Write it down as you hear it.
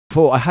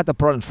I had a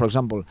problem, for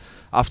example,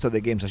 after the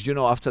games. As you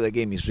know, after the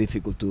game, it's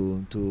difficult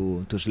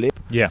to sleep.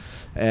 Yeah,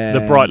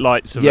 the bright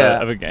lights of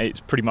yeah. a game.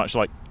 It's pretty much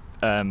like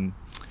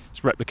it's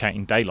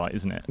replicating daylight,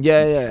 isn't it?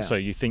 Yeah. So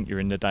you think you're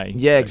in the day.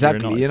 Yeah,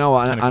 exactly. You know,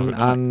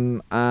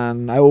 and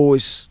I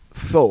always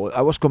thought,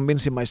 I was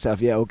convincing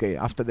myself, yeah, okay,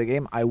 after the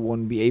game, I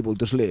won't be able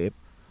to sleep.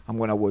 I'm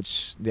gonna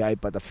watch the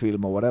iPad, a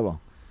film, or whatever.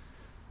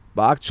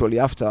 But actually,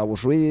 after I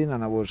was reading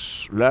and I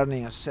was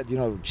learning, as I said, you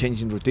know,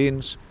 changing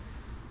routines.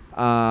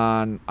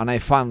 And I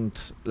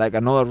found like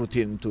another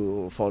routine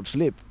to fall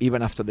asleep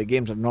even after the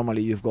games. And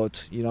normally you've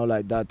got, you know,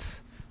 like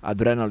that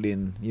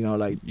adrenaline, you know,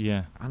 like,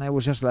 yeah. And I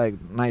was just like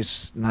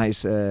nice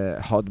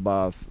hot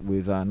bath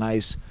with a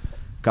nice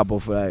cup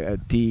of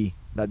tea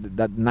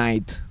that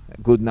night,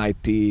 good night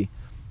tea,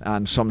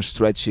 and some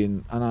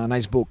stretching and a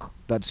nice book.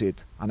 That's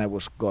it, and I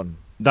was gone.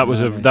 That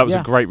was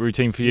a great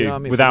routine for you. You know what I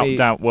mean? Without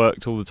doubt,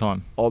 worked all the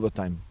time. All the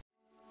time.